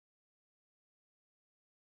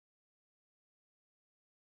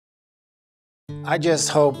I just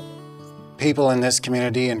hope people in this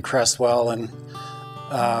community in Crestwell and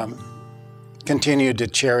continue to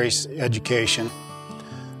cherish education.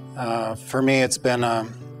 For me, it's been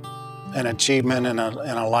an achievement and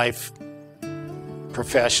a life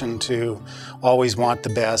profession to always want the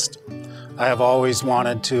best. I have always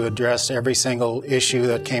wanted to address every single issue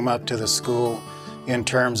that came up to the school in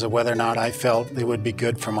terms of whether or not I felt it would be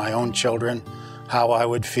good for my own children, how I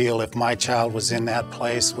would feel if my child was in that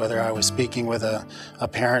place, whether I was speaking with a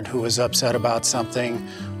parent who was upset about something,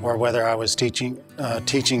 or whether I was teaching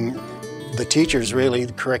the teachers really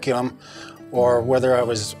the curriculum, or whether I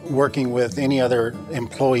was working with any other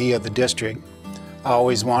employee of the district. I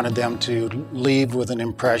always wanted them to leave with an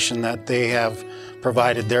impression that they have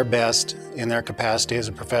provided their best in their capacity as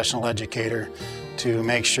a professional educator to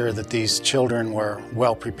make sure that these children were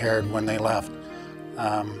well prepared when they left.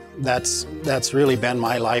 That's really been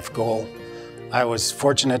my life goal. I was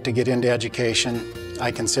fortunate to get into education.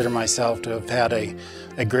 I consider myself to have had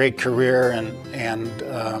a great career and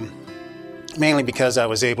mainly because I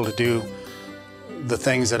was able to do the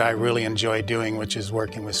things that I really enjoy doing, which is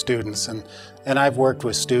working with students. And I've worked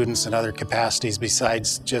with students in other capacities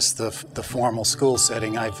besides just the formal school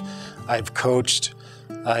setting. I've coached,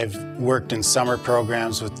 I've worked in summer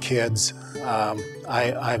programs with kids.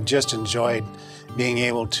 I've just enjoyed being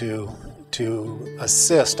able to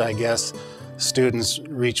assist, I guess, students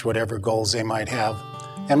reach whatever goals they might have.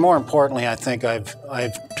 And more importantly, I think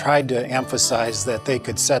I've tried to emphasize that they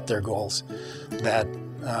could set their goals, that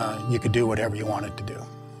you could do whatever you wanted to do.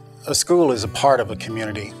 A school is a part of a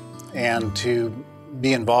community, and to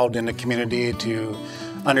be involved in the community, to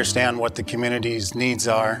understand what the community's needs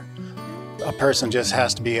are, a person just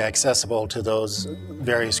has to be accessible to those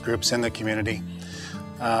various groups in the community.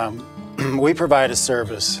 We provide a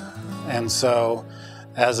service, and so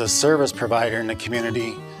as a service provider in the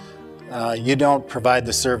community, you don't provide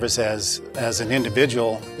the service as an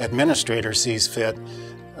individual administrator sees fit.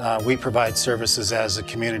 We provide services as the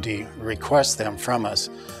community requests them from us.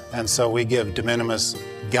 And so we give de minimis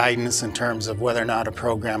guidance in terms of whether or not a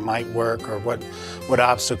program might work or what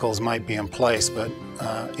obstacles might be in place. But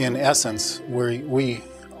in essence, we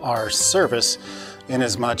are service in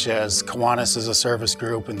as much as Kiwanis is a service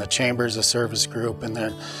group, and the Chamber is a service group,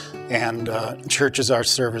 and churches are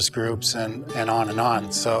service groups, and on and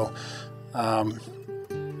on. So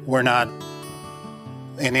we're not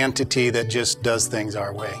an entity that just does things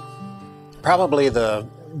our way. Probably the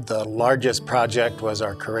largest project was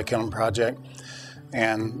our curriculum project,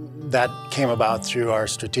 and that came about through our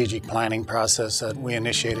strategic planning process that we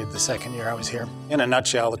initiated the second year I was here. In a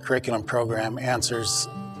nutshell, the curriculum program answers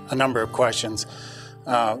a number of questions.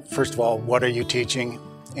 First of all, what are you teaching,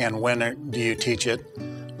 and when do you teach it?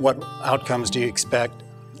 What outcomes do you expect,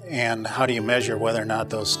 and how do you measure whether or not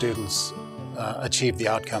those students achieve the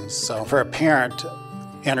outcomes? So for a parent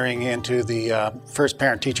entering into the first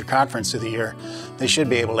parent-teacher conference of the year, they should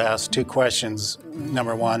be able to ask two questions.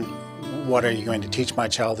 Number one, what are you going to teach my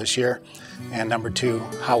child this year? And number two,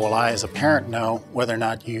 how will I as a parent know whether or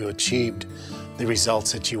not you achieved the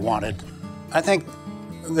results that you wanted? I think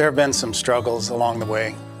there have been some struggles along the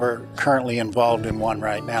way. We're currently involved in one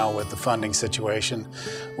right now with the funding situation.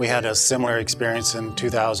 We had a similar experience in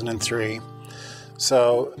 2003.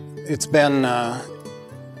 So it's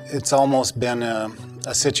almost been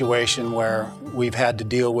a situation where we've had to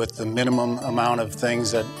deal with the minimum amount of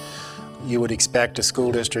things that you would expect a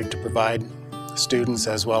school district to provide students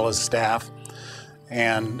as well as staff.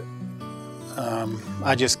 And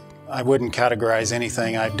I wouldn't categorize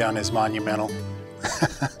anything I've done as monumental.